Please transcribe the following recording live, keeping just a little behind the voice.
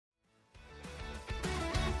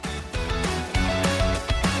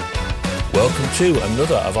Welcome to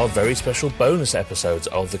another of our very special bonus episodes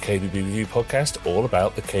of the KBB Review podcast, all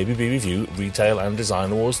about the KBB Review Retail and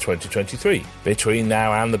Design Awards 2023. Between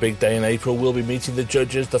now and the big day in April, we'll be meeting the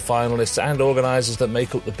judges, the finalists and organisers that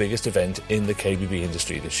make up the biggest event in the KBB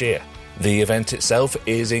industry this year. The event itself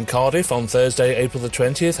is in Cardiff on Thursday, April the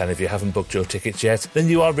 20th, and if you haven't booked your tickets yet, then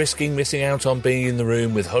you are risking missing out on being in the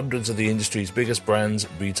room with hundreds of the industry's biggest brands,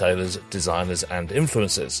 retailers, designers and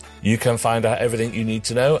influencers. You can find out everything you need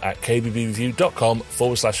to know at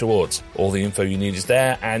kbbreview.com/awards. All the info you need is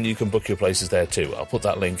there, and you can book your places there too. I'll put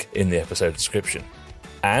that link in the episode description.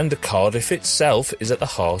 And Cardiff itself is at the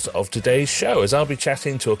heart of today's show, as I'll be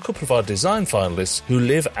chatting to a couple of our design finalists who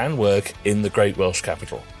live and work in the Great Welsh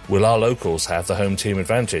capital. Will our locals have the home team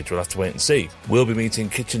advantage? We'll have to wait and see. We'll be meeting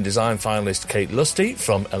kitchen design finalist Kate Lusty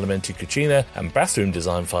from Elementi Cucina and bathroom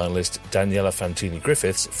design finalist Daniela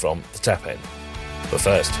Fantini-Griffiths from The Tap End. But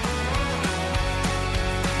first,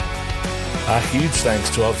 a huge thanks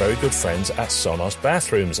to our very good friends at Sonos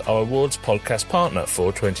Bathrooms, our awards podcast partner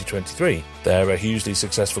for 2023. They're a hugely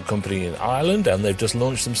successful company in Ireland, and they've just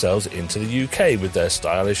launched themselves into the UK with their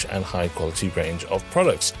stylish and high-quality range of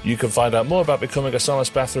products. You can find out more about becoming a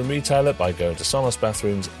Sonos Bathroom retailer by going to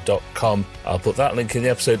sonosbathrooms.com. I'll put that link in the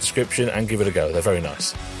episode description and give it a go. They're very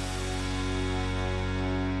nice.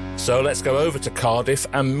 So let's go over to Cardiff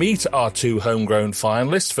and meet our two homegrown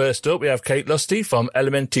finalists. First up, we have Kate Lusty from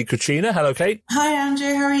Elementi Cucina. Hello, Kate. Hi,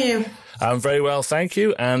 Andrew. How are you? I'm very well, thank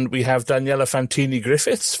you. And we have Daniela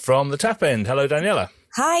Fantini-Griffiths from The Tap End. Hello, Daniela.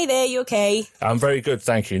 Hi there, you okay? I'm very good,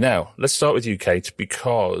 thank you. Now, let's start with you, Kate,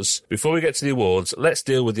 because before we get to the awards, let's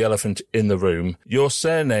deal with the elephant in the room. Your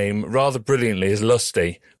surname, rather brilliantly, is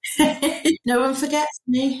Lusty. No one forgets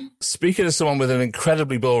me. Speaking as someone with an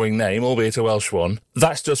incredibly boring name, albeit a Welsh one,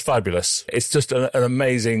 that's just fabulous. It's just an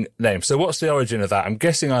amazing name. So what's the origin of that? I'm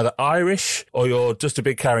guessing either Irish or you're just a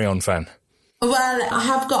big Carry On fan. Well, I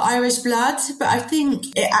have got Irish blood, but I think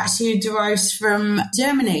it actually derives from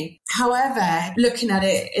Germany. However, looking at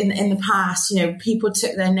it in the past, people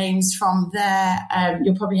took their names from their,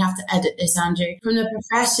 you'll probably have to edit this, Andrew, from the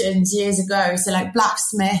professions years ago. So like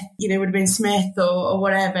blacksmith, would have been Smith or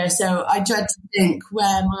whatever. So I dread to think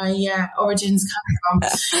where my origins come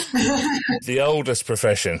from. The oldest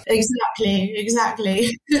profession. Exactly.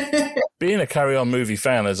 Being a Carry On movie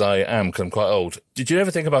fan, as I am, because I'm quite old, did you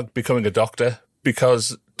ever think about becoming a doctor?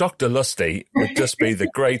 Because Dr. Lusty would just be the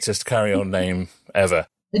greatest Carry On name ever.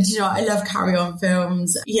 Do you know what? I love Carry On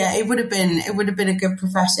films. Yeah, it would have been a good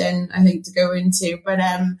profession, I think, to go into. But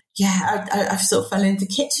I sort of fell into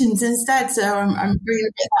kitchens instead. So I'm bringing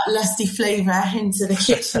a bit of that lusty flavour into the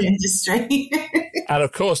kitchen industry. And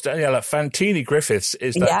of course, Daniela Fantini-Griffiths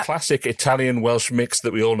is that classic Italian-Welsh mix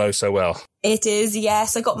that we all know so well. It is,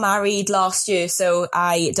 yes. I got married last year, so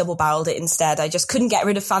I double-barreled it instead. I just couldn't get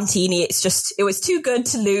rid of Fantini. It was too good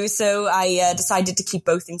to lose, so I decided to keep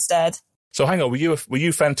both instead. So hang on, were you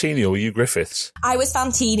Fantini or were you Griffiths? I was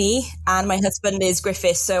Fantini and my husband is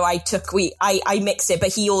Griffiths, so I mix it,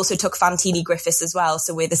 but he also took Fantini Griffiths as well,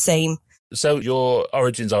 so we're the same. So your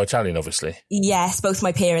origins are Italian, obviously? Yes, both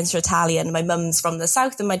my parents are Italian. My mum's from the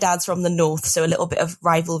south and my dad's from the north, so a little bit of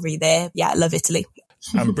rivalry there. Yeah, I love Italy.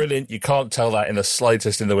 And brilliant, you can't tell that in the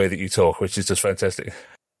slightest in the way that you talk, which is just fantastic.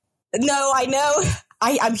 No, I know.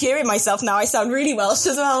 I'm hearing myself now. I sound really Welsh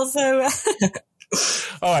as well, so...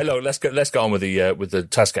 All right, look, let's get on with the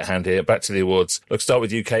task at hand here. Back to the awards. Let's start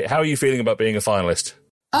with you, Kate. How are you feeling about being a finalist?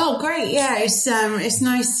 Oh, great. Yeah, it's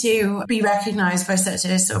nice to be recognised by such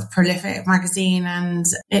a sort of prolific magazine, and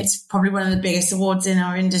it's probably one of the biggest awards in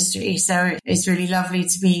our industry. So it's really lovely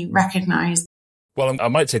to be recognised. Well, I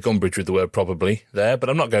might take umbrage with the word probably there, but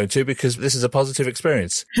I'm not going to because this is a positive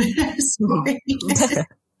experience. Sorry.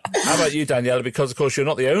 How about you, Daniela? Because, of course, you're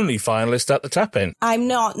not the only finalist at the Tap In. I'm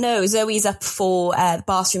not, no. Zoe's up for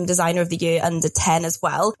Bathroom Designer of the Year under 10 as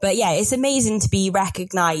well. But yeah, it's amazing to be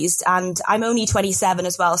recognised. And I'm only 27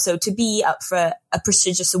 as well. So to be up for a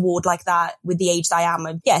prestigious award like that with the age that I am,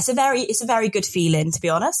 it's a very good feeling, to be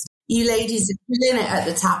honest. You ladies are killing it at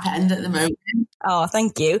the Tap End at the moment. Oh,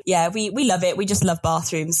 thank you. Yeah, we love it. We just love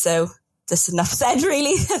bathrooms. So that's enough said,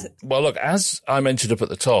 really. Well, look, as I mentioned up at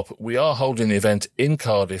the top, we are holding the event in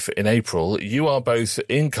Cardiff in April. You are both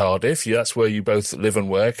in Cardiff. That's where you both live and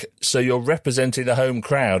work. So you're representing the home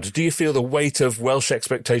crowd. Do you feel the weight of Welsh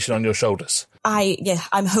expectation on your shoulders?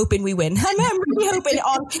 I'm hoping we win. I'm really hoping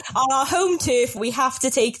on our home turf, we have to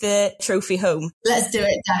take the trophy home. Let's do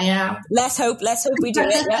it, Danielle. Let's hope we do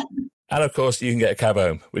it, yeah. And of course, you can get a cab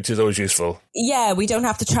home, which is always useful. Yeah, we don't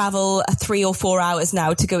have to travel 3 or 4 hours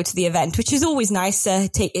now to go to the event, which is always nice to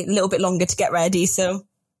take a little bit longer to get ready. So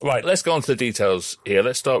Right, let's go on to the details here.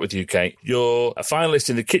 Let's start with you, Kate. You're a finalist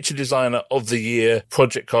in the Kitchen Designer of the Year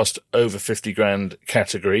project cost over 50 grand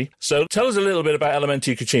category. So tell us a little bit about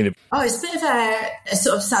Elementi Cucina. Oh, it's a bit of a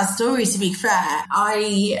sort of sad story, to be fair.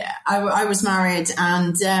 I was married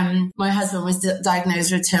and my husband was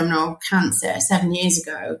diagnosed with terminal cancer 7 years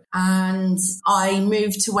ago. And I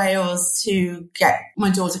moved to Wales to get my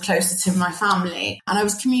daughter closer to my family. And I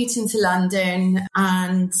was commuting to London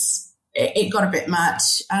and it got a bit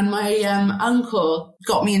much, and my uncle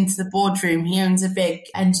got me into the boardroom. He owns a big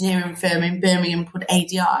engineering firm in Birmingham called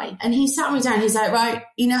ADI, and he sat me down. He's like, right,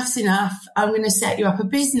 enough's enough. I'm going to set you up a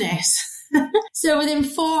business. So within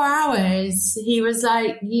 4 hours, he was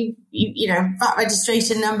like, you know, VAT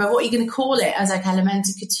registration number, what are you going to call it? I was like,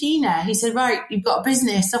 Elementi Cucina. He said, right, you've got a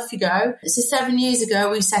business, off you go. So 7 years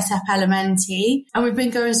ago, we set up Elementi, and we've been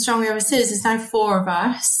going strong ever since. There's now 4 of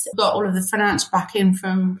us. We've got all of the financial backing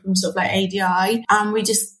from sort of like ADI, and we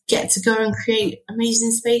just get to go and create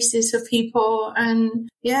amazing spaces for people. And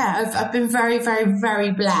yeah, I've been very, very,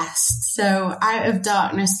 very blessed. So out of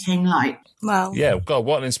darkness came light. Wow. Yeah, God,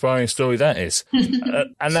 what an inspiring story that is.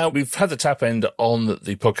 And now we've had the Tap End on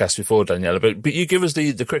the podcast before, Daniela, but you give us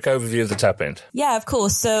the quick overview of the Tap End. Yeah, of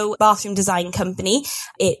course. So bathroom design company,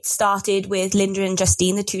 it started with Linda and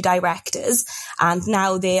Justine, the 2 directors, and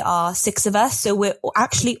now there are 6 of us. So we're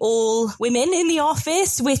actually all women in the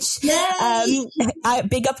office, which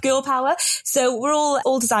big up girl power. So we're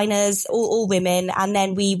all designers, all women. And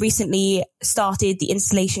then we recently started the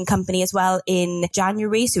installation company as well in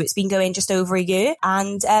January. So it's been going just over a year.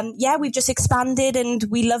 And we've just expanded and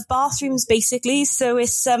we love bathrooms basically. So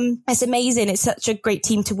it's amazing. It's such a great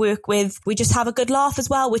team to work with. We just have a good laugh as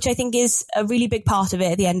well, which I think is a really big part of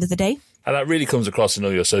it at the end of the day. And that really comes across in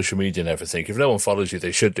all your social media and everything. If no one follows you,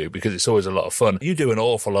 they should do, because it's always a lot of fun. You do an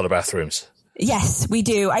awful lot of bathrooms. Yes, we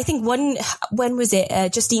do. I think when was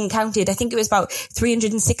it? Justine counted. I think it was about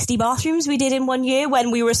 360 bathrooms we did in 1 year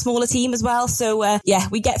when we were a smaller team as well. So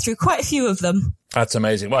we get through quite a few of them. That's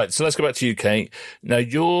amazing. Right, so let's go back to you, Kate. Now,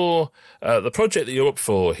 the project that you're up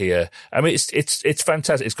for here, I mean, it's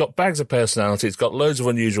fantastic. It's got bags of personality. It's got loads of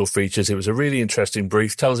unusual features. It was a really interesting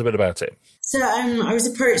brief. Tell us a bit about it. So I was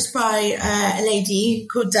approached by a lady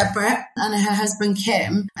called Deborah and her husband,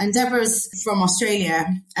 Kim. And Deborah's from Australia.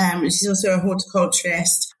 She's also a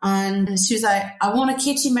horticulturist. And she was like, I want a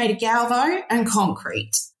kitchen made of galvo and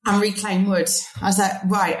concrete and reclaimed wood. I was like,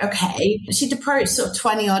 right, okay. She'd approached sort of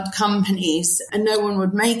 20 odd companies and no one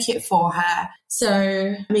would make it for her.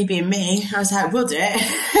 So me being me, I was like, we'll do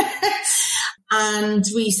it. And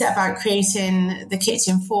we set about creating the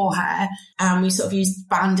kitchen for her. And we sort of used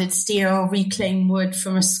banded steel, reclaimed wood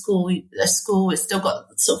from a school. It's still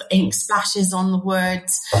got sort of ink splashes on the wood.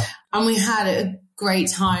 And we had a great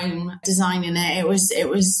time designing it. It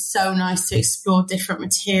was so nice to explore different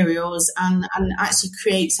materials and actually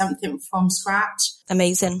create something from scratch.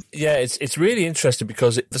 Amazing. Yeah, it's really interesting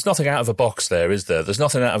because there's nothing out of a box there, is there? There's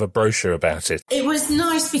nothing out of a brochure about it. It was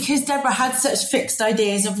nice because Deborah had such fixed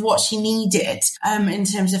ideas of what she needed in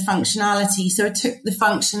terms of functionality. So it took the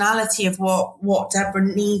functionality of what Deborah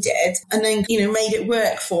needed and then, made it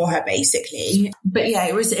work for her basically. But yeah,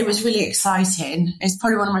 it was really exciting. It's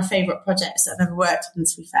probably one of my favourite projects that I've ever worked on,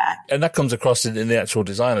 to be fair. And that comes across in the actual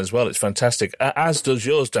design as well. It's fantastic. As does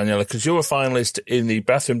yours, Daniela, because you're a finalist in the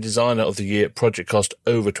Bathroom Designer of the Year project cost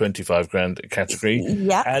over 25 grand category.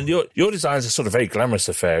 Yeah. And your design is a sort of very glamorous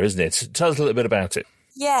affair, isn't it? Tell us a little bit about it.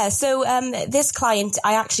 Yeah, so this client,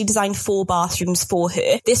 I actually designed 4 bathrooms for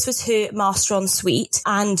her. This was her master en suite,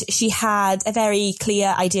 and she had a very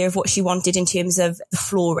clear idea of what she wanted in terms of the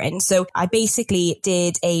flooring. So I basically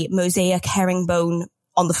did a mosaic herringbone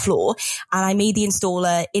on the floor, and I made the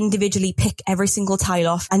installer individually pick every single tile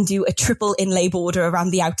off and do a triple inlay border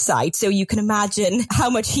around the outside. So you can imagine how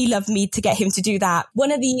much he loved me to get him to do that.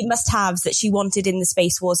 One of the must-haves that she wanted in the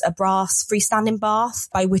space was a brass freestanding bath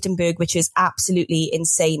by Wittenberg, which is absolutely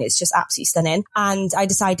insane. It's just absolutely stunning. And I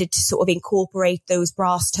decided to sort of incorporate those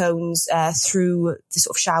brass tones through the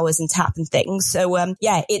sort of showers and tap and things. So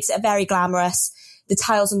it's a very glamorous. The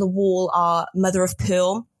tiles on the wall are mother of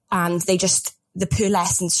pearl, and the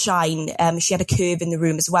pearlescent shine. She had a curve in the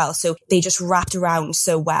room as well. So they just wrapped around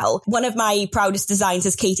so well. One of my proudest designs,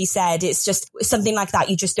 as Katie said, it's just something like that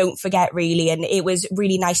you just don't forget really. And it was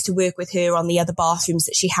really nice to work with her on the other bathrooms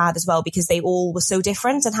that she had as well, because they all were so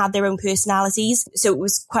different and had their own personalities. So it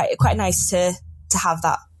was quite nice to have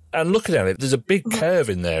that. And looking at it, there's a big curve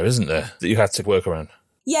in there, isn't there, that you had to work around?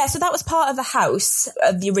 Yeah, so that was part of the house,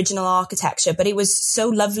 of the original architecture, but it was so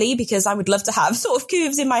lovely because I would love to have sort of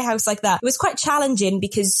curves in my house like that. It was quite challenging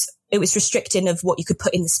because it was restricting of what you could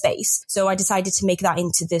put in the space. So I decided to make that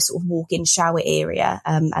into this sort of walk-in shower area.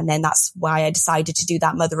 And then that's why I decided to do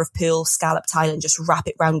that mother of pearl scallop tile and just wrap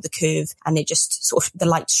it round the curve. And it just sort of, the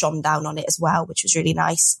light shone down on it as well, which was really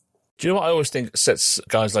nice. Do you know what I always think sets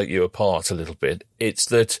guys like you apart a little bit? It's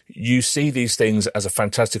that you see these things as a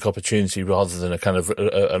fantastic opportunity rather than a kind of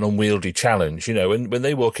an unwieldy challenge. You know, when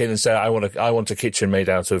they walk in and say, I want a kitchen made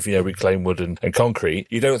out of, reclaimed wood and concrete,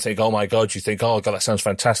 you don't think, oh my God, you think, oh God, that sounds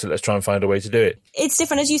fantastic. Let's try and find a way to do it. It's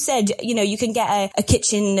different. As you said, you can get a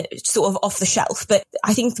kitchen sort of off the shelf. But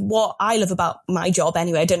I think what I love about my job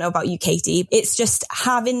anyway, I don't know about you, Katie, it's just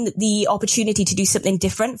having the opportunity to do something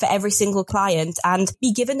different for every single client and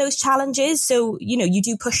be given those challenges. So, you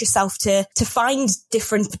do push yourself to find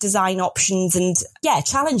different design options and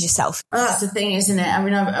challenge yourself. Well, that's the thing, isn't it? I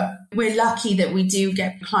mean, we're lucky that we do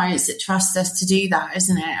get clients that trust us to do that,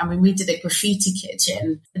 isn't it? I mean, we did a graffiti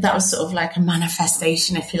kitchen. That was sort of like a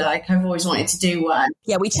manifestation, if you like. I've always wanted to do one.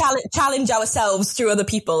 Yeah, we challenge ourselves through other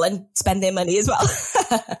people and spend their money as well.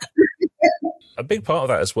 A big part of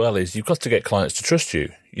that as well is you've got to get clients to trust you.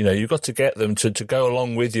 You've got to get them to go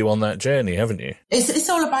along with you on that journey, haven't you? It's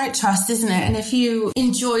all about trust, isn't it? And if you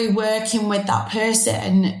enjoy working with that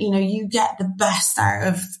person, you get the best out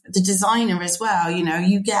of the designer as well.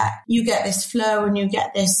 You get this flow and you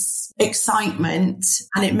get this excitement,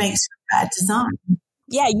 and it makes a better design.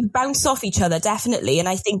 Yeah, you bounce off each other, definitely. And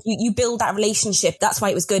I think you build that relationship. That's why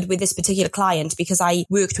it was good with this particular client, because I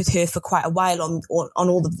worked with her for quite a while on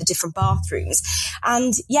all of the different bathrooms.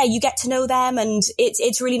 And you get to know them, and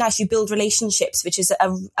it's really nice. You build relationships, which is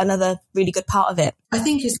another really good part of it. I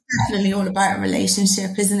think it's definitely all about a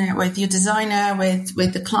relationship, isn't it? With your designer, with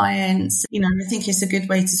the clients. I think it's a good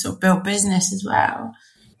way to sort of build business as well.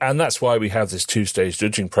 And that's why we have this two-stage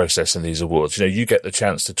judging process in these awards. You get the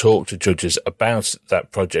chance to talk to judges about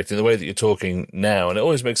that project in the way that you're talking now. And it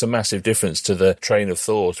always makes a massive difference to the train of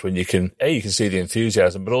thought when you can see the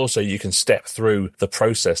enthusiasm, but also you can step through the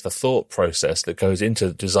process, the thought process that goes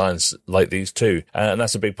into designs like these too. And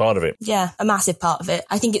that's a big part of it. Yeah, a massive part of it.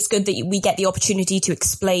 I think it's good that we get the opportunity to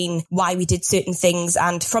explain why we did certain things.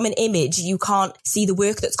 And from an image, you can't see the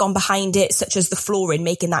work that's gone behind it, such as the flooring,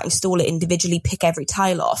 making that install it individually, pick every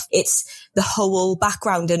tile off. It's the whole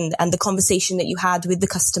background and the conversation that you had with the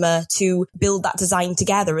customer to build that design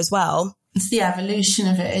together as well. It's the evolution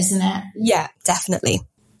of it, isn't it? Yeah, definitely.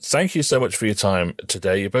 Thank you so much for your time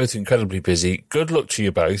today. You're both incredibly busy. Good luck to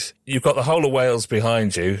you both. You've got the whole of Wales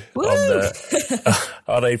behind you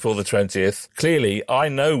on April the 20th. Clearly, I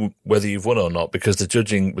know whether you've won or not because the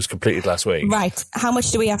judging was completed last week. Right. How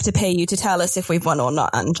much do we have to pay you to tell us if we've won or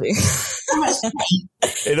not, Andrew?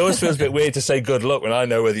 It always feels a bit weird to say good luck when I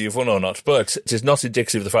know whether you've won or not, but it is not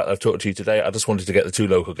indicative of the fact that I've talked to you today. I just wanted to get the two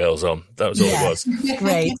local girls on. That was all it was.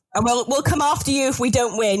 Great. And we'll come after you if we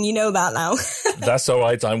don't win. You know that now. That's all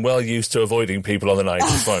right. I'm well used to avoiding people on the night.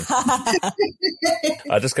 It's fine.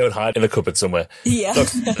 I just go and hide in a cupboard somewhere. Yeah. Look,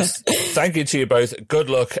 thank you to you both. Good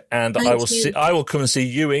luck, and I will come and see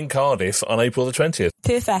you in Cardiff on April the 20th.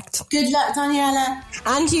 Perfect. Good luck, Daniela.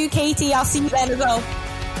 And you, Katie. I'll see you then as well.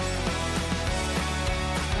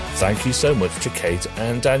 Thank you so much to Kate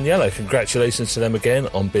and Daniela. Congratulations to them again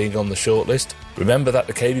on being on the shortlist. Remember that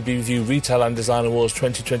the KBB Review Retail and Design Awards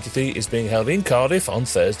 2023 is being held in Cardiff on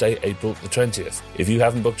Thursday, April the 20th. If you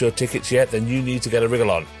haven't booked your tickets yet, then you need to get a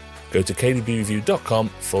wriggle on. Go to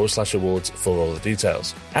kbbreview.com/awards for all the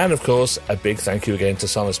details. And of course, a big thank you again to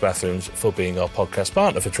Sonos Bathrooms for being our podcast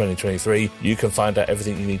partner for 2023. You can find out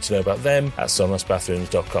everything you need to know about them at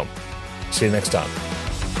sonosbathrooms.com. See you next time.